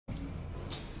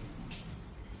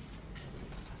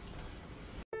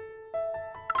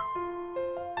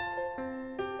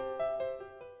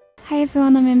Hi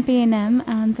everyone, I'm in BandM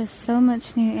and there's so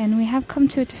much new in. We have come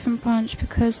to a different branch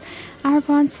because our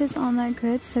branches aren't that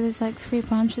good, so there's like 3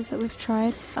 branches that we've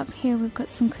tried. Up here we've got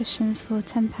some cushions for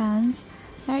 £10.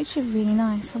 They're actually really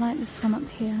nice. I like this one up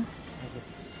here.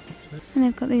 And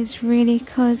they've got these really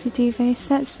cosy duvet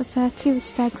sets for £30 with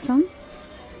stags on.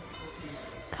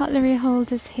 Cutlery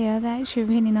holders here, they're actually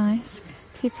really nice.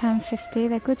 £2.50,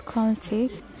 they're good quality.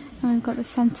 And we've got the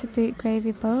centre boot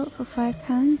gravy boat for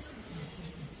 £5.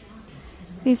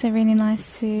 These are really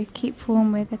nice to keep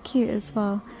warm with, they're cute as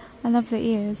well. I love the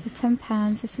ears, they're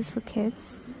 £10, this is for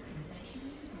kids.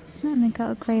 And they've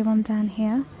got a grey one down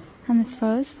here. And the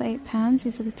throws for £8,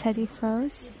 these are the teddy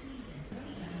throws.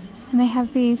 And they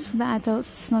have these for the adults,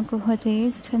 snuggle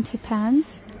hoodies,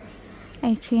 £20.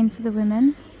 18 for the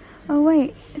women. Oh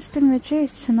wait, it's been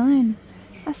reduced to 9.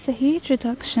 That's a huge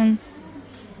reduction.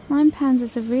 £9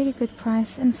 is a really good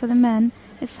price, and for the men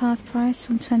it's half price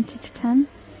from 20 to 10.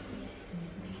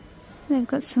 They've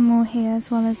got some more here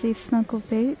as well as these snuggle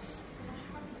boots.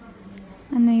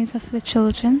 And these are for the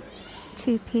children.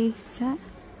 2-piece set.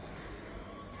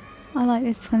 I like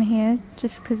this one here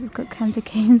just because it's got candy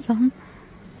canes on.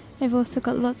 They've also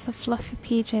got lots of fluffy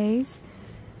PJs.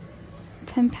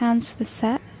 £10 for the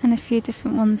set and a few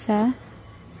different ones there.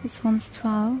 This one's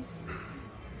 12.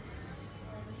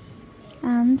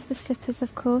 And the slippers,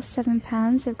 of course,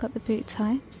 £7. They've got the boot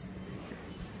types.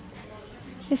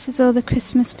 This is all the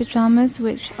Christmas pyjamas,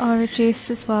 which are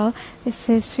reduced as well. This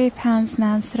is £3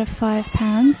 now instead of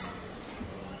 £5.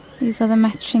 These are the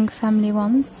matching family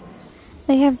ones.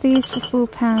 They have these for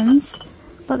 £4,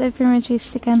 but they've been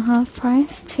reduced again half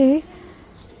price too.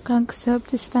 Gunk soap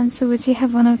dispenser, would you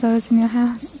have one of those in your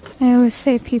house? I always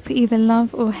say people either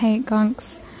love or hate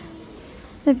gunks.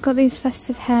 They've got these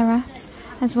festive hair wraps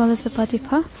as well as the body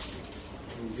puffs.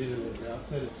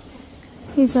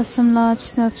 These are some large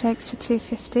snowflakes for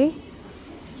 £2.50.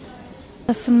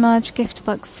 There's some large gift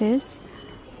boxes.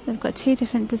 They've got 2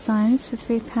 different designs for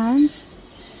 £3.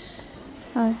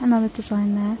 Oh, another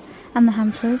design there. And the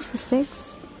hampers for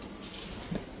 £6.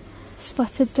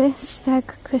 Spotted this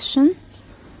stag cushion.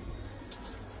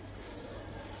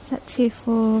 Is that 2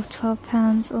 for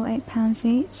 £12 or £8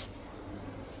 each?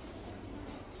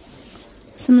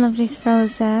 Some lovely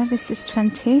throws there. This is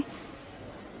 20.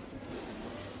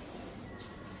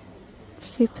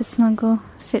 Super snuggle,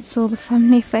 fits all the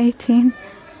family for 18.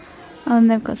 Oh,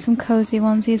 and they've got some cosy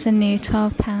ones. These are new,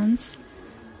 £12.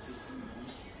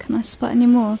 Can I spot any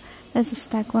more? There's a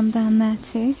stag one down there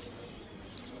too.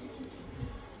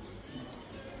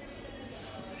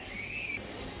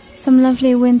 Some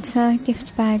lovely winter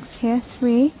gift bags here,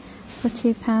 3 for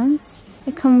 £2.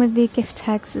 They come with the gift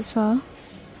tags as well.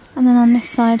 And then on this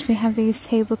side we have these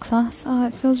tablecloths. Oh,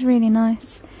 it feels really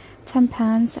nice.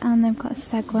 £10, and they've got a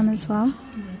stag one as well.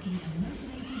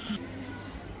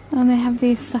 And they have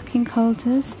these sucking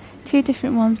holders, 2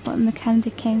 different ones but in the candy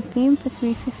cane theme for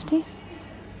 £3.50.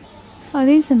 Oh,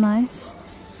 these are nice.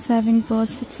 Serving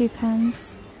boards for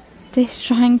 £2. Dish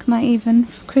drying mat even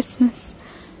for Christmas.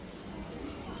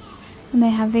 And they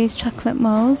have these chocolate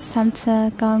molds,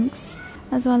 Santa gunks,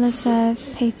 as well as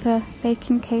paper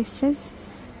baking cases,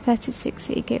 36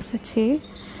 that you get for 2,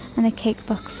 and the cake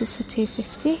boxes for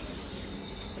 £2.50.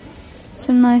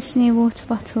 Some nice new water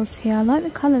bottles here. I like the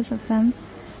colours of them.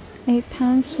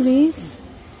 £8 for these.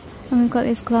 And we've got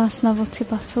these glass novelty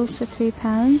bottles for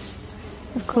 £3.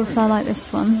 Of course I like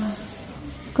this one.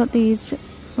 We've got these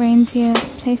reindeer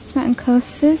placemat and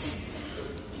coasters.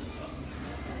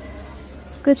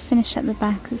 Good finish at the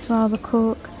back as well, the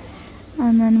cork.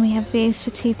 And then we have these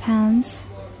for £2.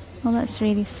 Well, that's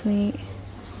really sweet.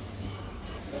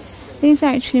 These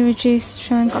are actually reduced,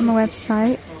 showing on the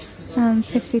website.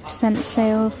 50%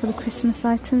 sale for the Christmas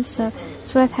items, so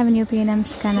it's worth having your BandM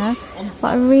scanner.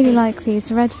 But I really like these,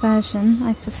 the red version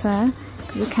I prefer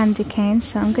because of candy cane,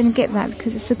 so I'm going to get that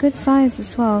because it's a good size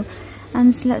as well.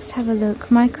 And let's have a look.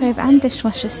 Microwave and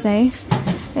dishwasher safe.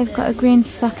 They've got a green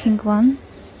sucking one,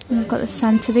 and we've got the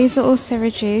Santa. These are also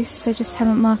reduced, they just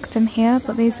haven't marked them here,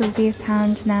 but these will be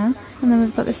 £1 now. And then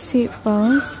we've got the soup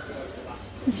bowls.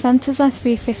 The Santas are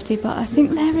 £3.50, but I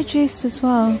think they're reduced as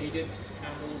well.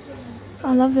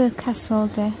 I love the casserole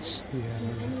dish.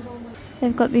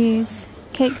 They've got these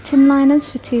cake tin liners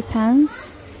for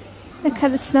 £2. Look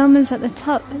at the snowmans at the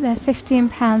top, they're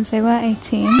 £15, they were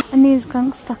 18. And these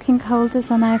gunk stocking holders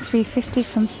are now £3.50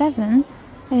 from 7.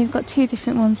 And you've got 2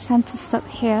 different ones, Santa's up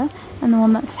here and the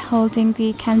one that's holding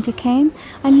the candy cane.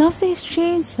 I love these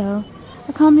trees though.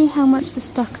 I can't believe how much the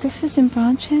stock differs in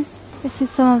branches. This is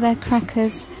some of their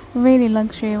crackers, really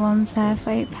luxury ones there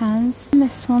for £8. And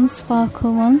this one,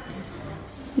 sparkle one.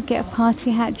 You get a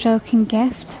party hat joking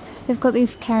gift. They've got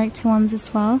these character ones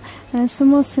as well, and there's some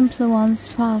more simpler ones,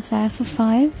 12 there for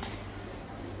 5,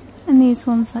 and these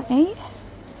ones are 8.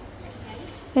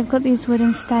 They've got these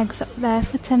wooden stags up there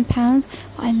for £10.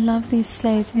 I love these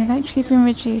sleighs, and they've actually been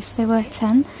reduced. They were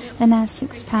 10, they're now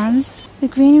 £6. The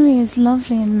greenery is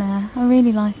lovely in there, I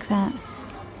really like that.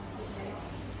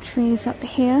 Trees up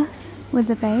here with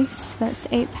the base, that's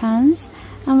 £8,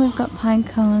 and we've got pine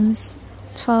cones,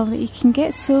 12 that you can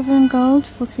get, silver and gold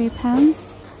for £3.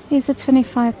 These are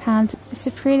 £25. It's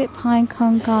a pre-lit pine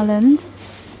cone garland.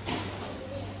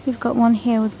 We've got one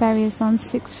here with berries on,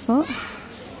 6 foot.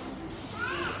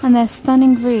 And they're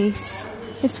stunning wreaths.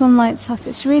 This one lights up,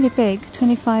 it's really big,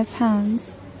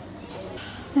 £25.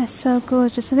 They're so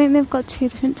gorgeous. I think they've got 2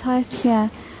 different types, yeah.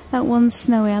 That one's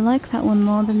snowy, I like that one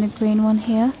more than the green one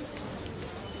here.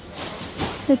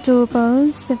 The door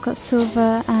bows, they've got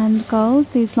silver and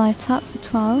gold, these light up for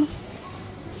 12.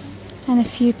 And a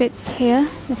few bits here,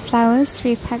 the flowers,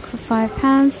 3 pack for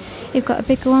 £5. You've got a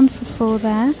bigger one for 4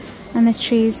 there. And the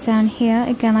trees down here,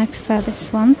 again I prefer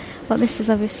this one, but this is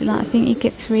obviously like, I think you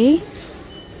get 3.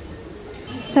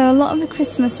 So a lot of the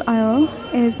Christmas aisle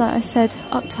is, like I said,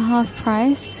 up to half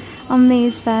price. On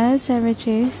these bears they're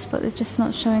reduced, but they're just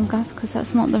not showing up because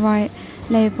that's not the right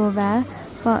label there.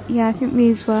 But yeah, I think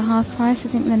these were half price, I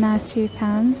think they're now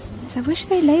 £2. So I wish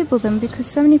they labelled them because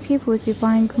so many people would be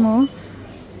buying more.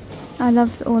 I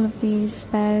love all of these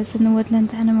bears and the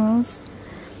woodland animals.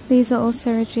 These are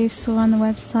also reduced or on the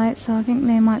website, so I think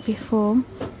they might be full.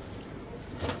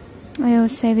 I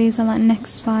always say these are like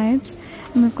next vibes.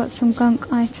 And we've got some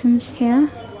gunk items here.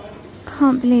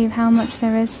 Can't believe how much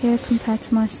there is here compared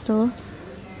to my store.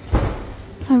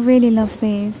 I really love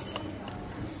these.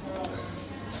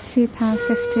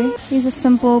 £3.50. These are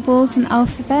some baubles and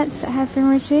alphabets that have been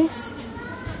reduced.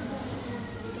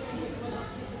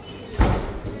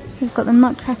 We've got the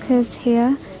nutcrackers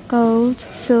here. Gold,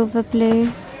 silver,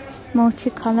 blue,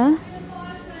 multicolour,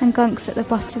 and gunks at the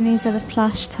bottom. These are the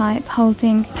plush type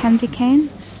holding candy cane.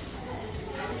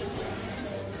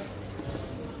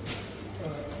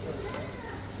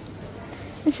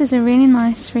 This is a really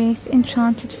nice wreath,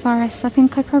 Enchanted Forest. I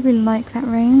think I probably like that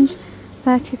range.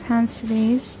 £30 for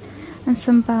these. And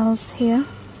some bells here,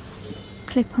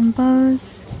 clip-on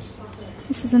bows.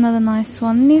 This is another nice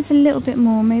one. Needs a little bit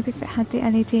more, maybe if it had the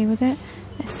LED with it.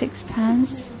 They're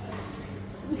 £6.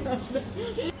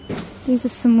 These are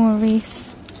some more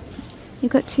wreaths.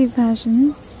 You've got 2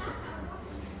 versions.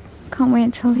 Can't wait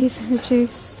until these are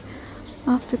reduced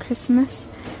after Christmas.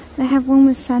 They have one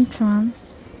with Santa on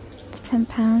for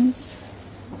 £10.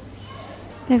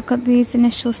 They've got these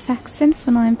initial Saxon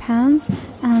for £9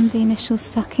 and the initial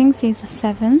stockings, these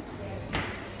are £7.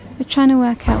 We're trying to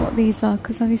work out what these are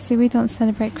because obviously we don't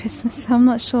celebrate Christmas, so I'm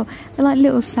not sure. They're like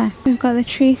little sacks. We've got the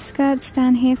tree skirts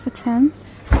down here for £10.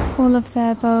 All of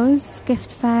their bows,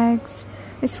 gift bags.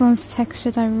 This one's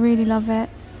textured, I really love it.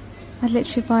 I'd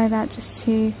literally buy that just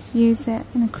to use it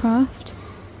in a craft.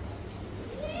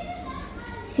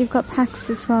 You've got packs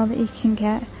as well that you can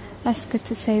get. That's good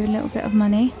to save a little bit of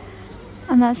money.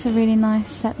 And that's a really nice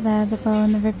set there, the bow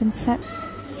and the ribbon set.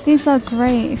 These are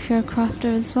great if you're a crafter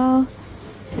as well.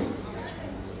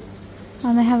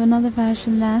 And they have another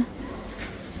version there.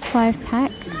 5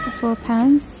 pack for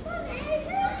 £4.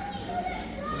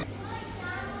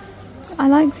 I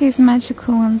like these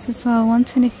magical ones as well,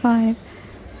 £1.25.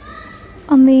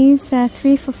 On these, they're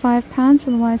 3 for £5,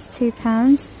 otherwise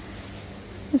 £2.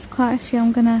 There's quite a few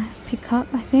I'm gonna pick up,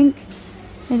 I think.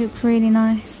 They look really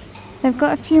nice. They've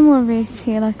got a few more wreaths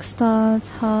here, like stars,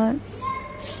 hearts,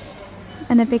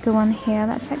 and a bigger one here.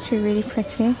 That's actually really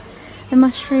pretty. The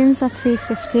mushrooms are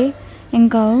 £3.50 in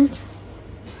gold.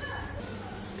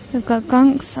 We've got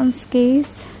gunks on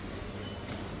skis.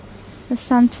 The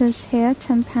Santas here,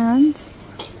 £10.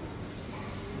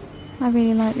 I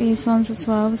really like these ones as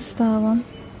well, the star one.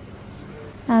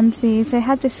 And these, they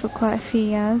had this for quite a few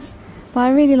years, but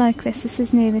I really like this. This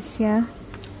is new this year.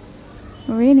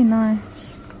 Really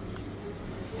nice.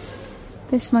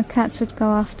 This my cats would go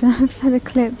after for the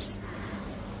clips.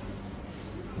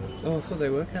 Oh, I thought they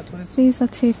were cat toys. These are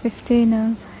 £2.50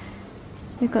 now.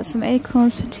 We've got some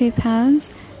acorns for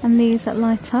 £2 and these that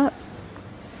light up.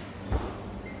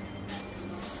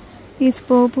 These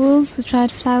baubles with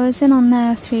dried flowers in are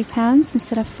now £3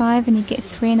 instead of £5, and you get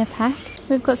 3 in a pack.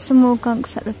 We've got some more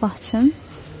gunks at the bottom,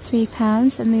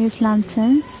 £3, and these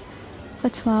lanterns for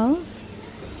 £12.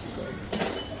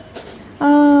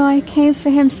 Oh, I came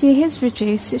for him. See, his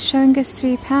reduced. It's showing us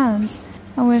 £3.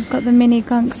 And we've got the mini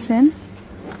gunks in,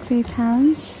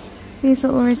 £3. These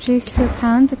are all reduced to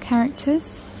 £1, the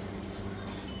characters.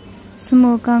 some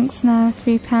more gunks now,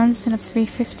 £3 instead of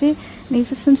 £3.50.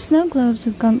 These are some snow globes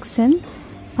with gunks in,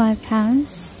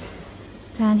 £5.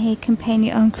 Down here you can paint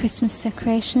your own Christmas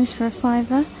decorations for a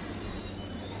 £5.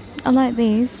 I like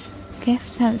these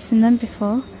gifts, I haven't seen them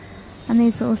before. And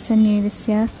these are also new this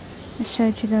year. I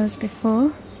showed you those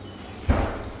before.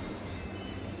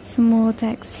 Some more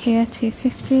decks here,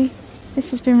 £2.50.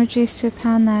 This has been reduced to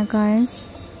 £1 now, guys.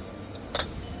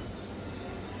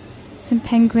 Some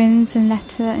penguins and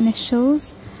letter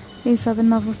initials. These are the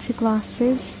novelty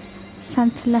glasses.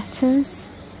 Santa letters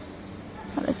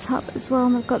at the top as well.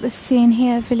 And I've got the scene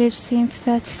here, village scene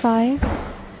for £35.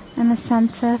 And the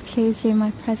Santa, please leave my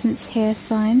presents here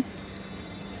sign.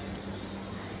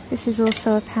 This is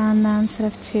also £1 now instead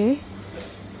of £2.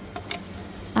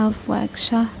 Elf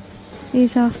workshop.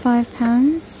 These are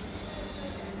 £5.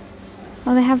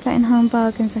 Oh, they have that in Home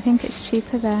Bargains. I think it's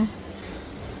cheaper there.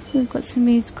 We've got some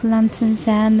musical lanterns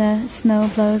there and the snow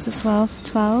blows as well for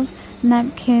 £12.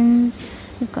 Napkins.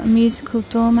 We've got a musical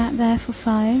doormat there for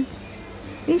 £5.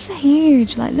 These are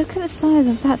huge. Like, look at the size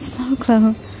of that snow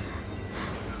globe.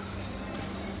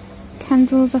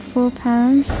 Candles are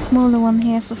 £4. Smaller one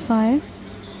here for £5.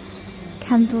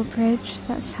 Candle bridge.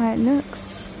 That's how it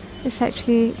looks. It's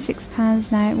actually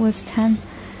 £6 now. It was £10.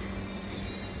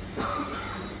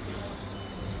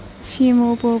 A few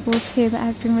more baubles here that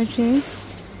have been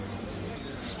reduced.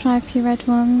 Stripy red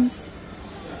ones.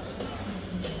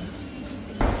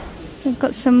 We've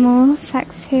got some more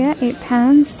sacks here, £8,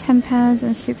 £10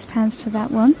 and £6 for that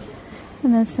one.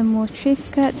 And then some more tree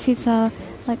skirts. These are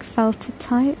like felted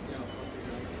type.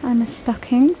 And the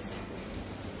stockings.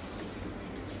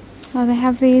 Oh, they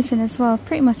have these in as well,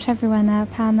 pretty much everywhere now.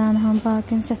 £1 now in Home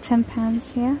Bargains. They're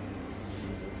 £10 here.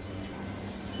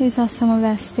 These are some of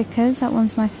their stickers. That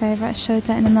one's my favourite. I showed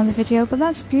that in another video, but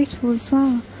that's beautiful as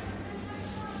well.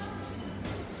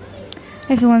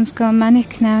 Everyone's gone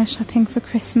manic now shopping for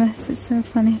Christmas. It's so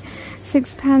funny.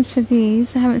 £6 for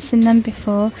these. I haven't seen them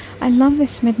before. I love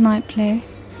this midnight blue.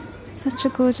 Such a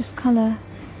gorgeous colour,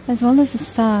 as well as the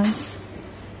stars.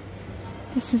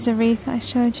 This is a wreath that I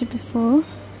showed you before.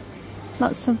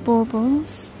 Lots of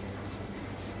baubles.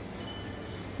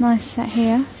 Nice set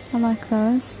here. I like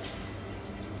those.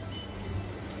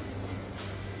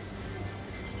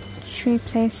 Tree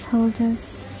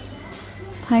placeholders.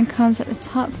 Pine cones at the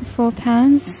top for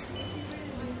 £4.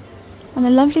 And the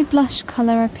lovely blush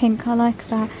colour of pink, I like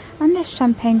that. And this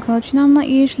champagne gold. You know, I'm not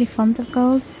usually fond of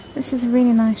gold. This is a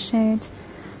really nice shade.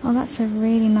 Oh, that's a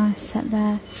really nice set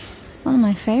there. One of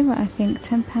my favourite, I think.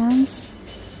 £10.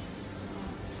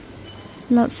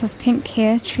 Lots of pink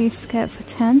here. Tree skirt for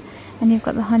 £10. And you've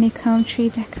got the honeycomb tree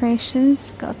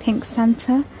decorations. Got a pink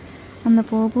Santa. And the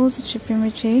baubles, which have been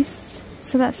reduced.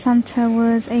 So that Santa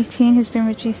was £18, has been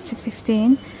reduced to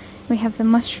 £15. We have the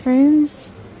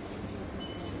mushrooms.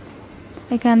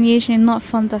 Again, usually not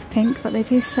fond of pink, but they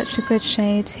do such a good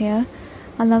shade here.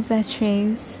 I love their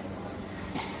trees.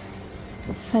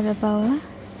 Feather boa.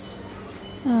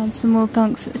 Oh, and some more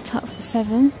gunks at the top for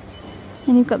 £7.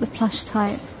 And you've got the plush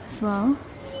type as well.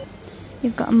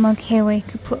 You've got a mug here where you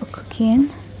could put a cookie in.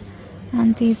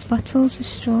 And these bottles with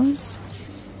straws.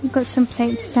 You've got some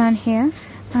plates down here.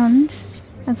 And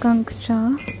a gunk jar.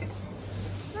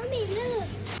 Mommy, look.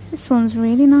 This one's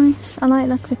really nice. I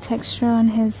like the texture on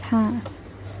his hat.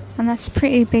 And that's a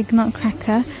pretty big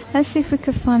nutcracker. Let's see if we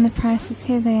could find the prices.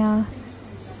 Here they are.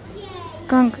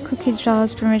 Gunk cookie jar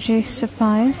has been reduced to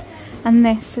 £5. And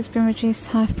this has been reduced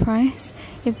to half price.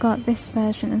 You've got this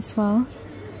version as well.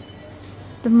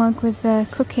 The mug with the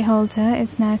cookie holder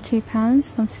is now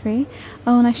 £2 from £3.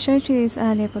 Oh, and I showed you these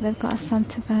earlier, but they've got a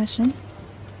Santa version.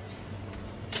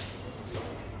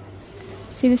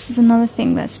 See, this is another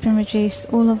thing that's been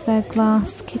reduced. All of their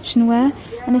glass kitchenware,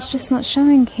 and it's just not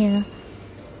showing here.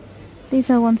 These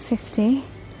are £1.50.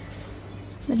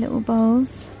 The little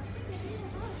bowls.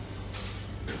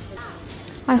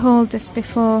 I hauled this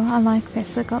before. I like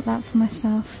this. I got that for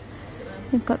myself.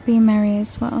 We've got Be Merry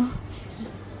as well.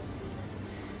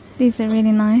 These are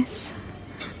really nice.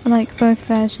 I like both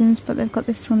versions, but they've got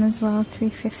this one as well,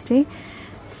 £3.50.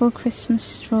 4 Christmas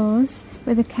straws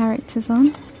with the characters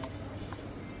on.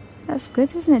 That's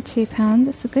good, isn't it? £2.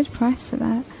 It's a good price for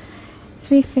that.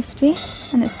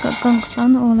 £3.50, and it's got gunks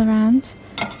on all around.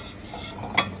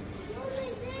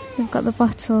 They've got the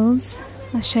bottles.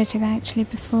 I showed you that actually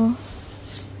before.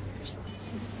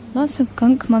 Lots of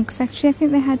gunk mugs. Actually, I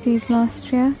think they had these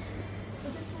last year.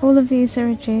 All of these are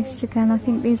reduced again. I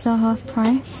think these are half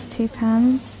price,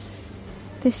 £2.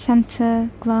 This Santa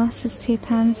glass is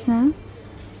 £2 now.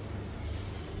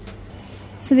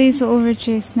 So these are all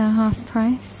reduced now, half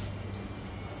price.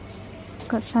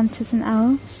 Got Santas and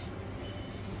elves.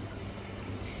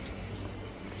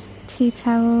 tea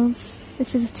towels.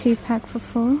 This is a 2-pack for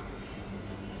 4.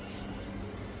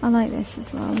 I like this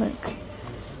as well, look.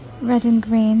 Red and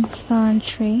green, star and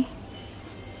tree.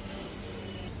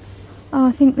 Oh,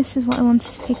 I think this is what I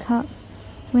wanted to pick up.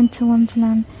 Winter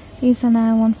Wonderland. These are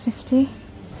now $1.50.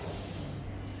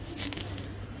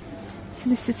 So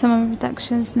this is some of the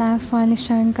reductions now finally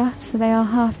showing up. So they are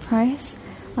half price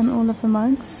on all of the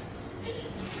mugs.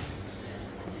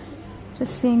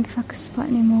 Just seeing if I could spot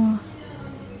any more.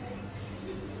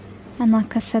 And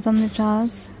like I said on the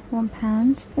jars,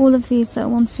 £1. All of these are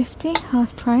 $1.50,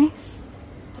 half price.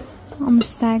 On the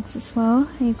stags as well.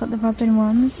 And you've got the robin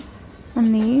ones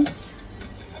and these.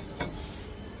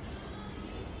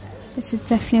 This is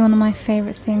definitely one of my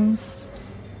favourite things.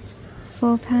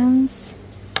 £4.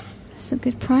 That's a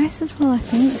good price as well, I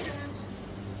think.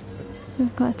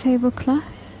 We've got a tablecloth.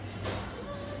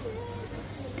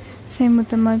 Same with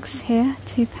the mugs here,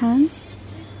 £2.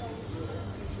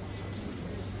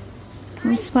 Can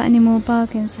we spot any more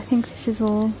bargains? I think this is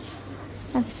all,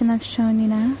 everything I've shown you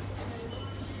now.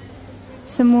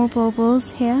 Some more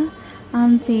baubles here,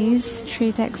 and these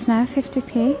tree decks now,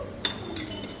 50p.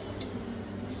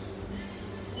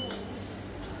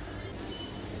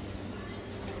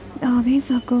 Oh,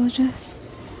 these are gorgeous.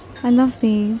 I love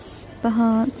these, the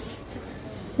hearts.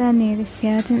 They're new this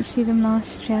year, I didn't see them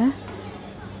last year.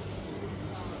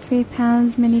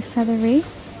 £3 mini feathery.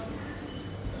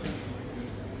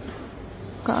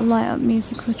 Got a light up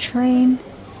musical train.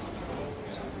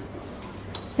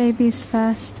 Baby's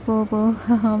first bauble.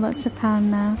 Oh, that's £1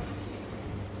 now.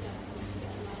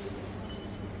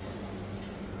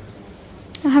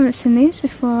 I haven't seen these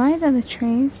before either, the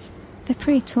trees. They're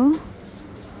pretty tall.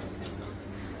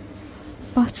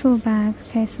 Bottle bag.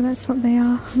 Okay, so that's what they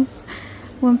are.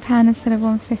 £1 instead of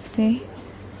 $1.50.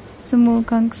 Some more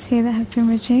gunks here that have been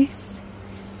reduced.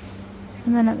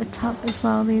 And then at the top as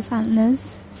well, these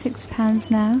antlers,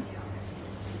 £6 now.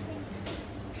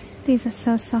 These are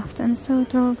so soft and so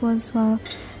adorable as well.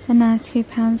 They're now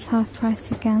 £2, half price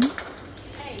again.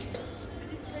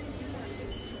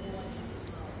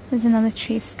 There's another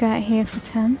tree skirt here for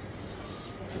 10.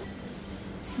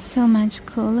 This is so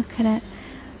magical, look at it.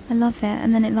 I love it,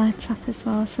 and then it lights up as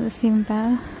well, so that's even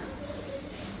better.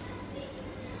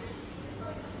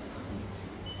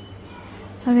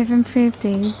 Oh, they've improved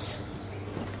these.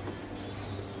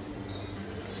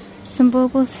 Some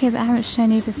baubles here that I haven't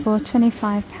shown you before,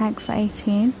 25-pack for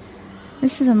 18.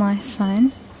 This is a nice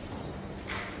sign.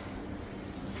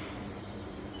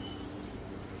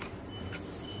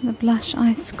 The blush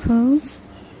icicles.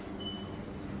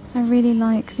 I really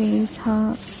like these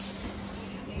hearts.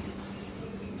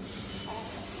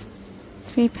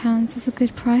 £3 is a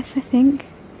good price, I think.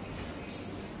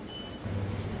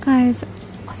 Guys,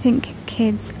 I think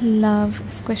kids love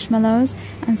squishmallows,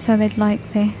 and so they'd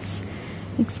like this.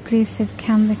 Exclusive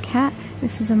Cam the Cat.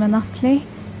 This is a Monopoly,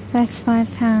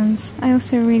 £35. I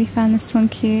also really found this one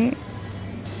cute.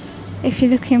 If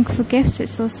you're looking for gifts,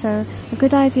 it's also a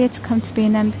good idea to come to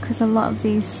BandM because a lot of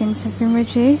these things have been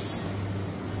reduced.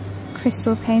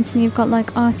 Crystal painting, you've got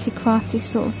like arty crafty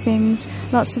sort of things,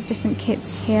 lots of different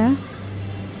kits here.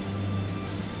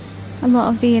 A lot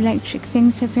of the electric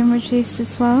things have been reduced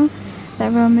as well. The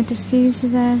aroma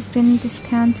diffuser there has been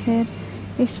discounted.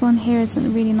 This one here isn't a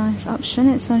really nice option,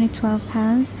 it's only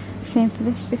 £12. Same for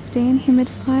this 15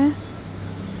 humidifier.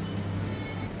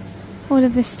 All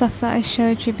of this stuff that I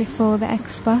showed you before, the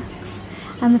Xbox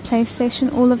and the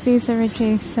PlayStation, all of these are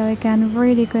reduced. So again,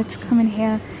 really good to come in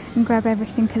here and grab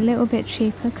everything a little bit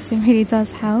cheaper because it really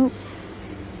does help.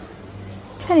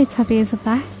 Teletubbies are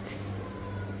back.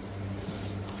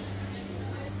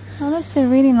 Oh, that's a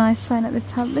really nice sign at the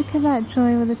top. Look at that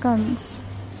joy with the gunks.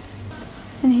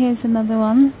 And here's another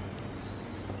one.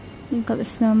 You've got the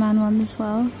snowman one as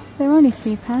well. They're only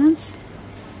 £3.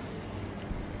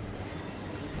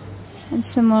 And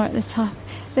some more at the top.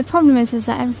 The problem is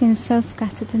that everything is so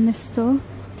scattered in this store.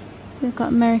 They've got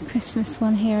a Merry Christmas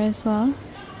one here as well.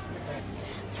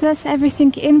 So that's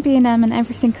everything in BandM and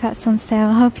everything that's on sale.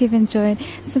 I hope you've enjoyed.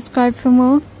 Subscribe for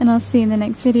more and I'll see you in the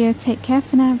next video. Take care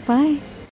for now. Bye.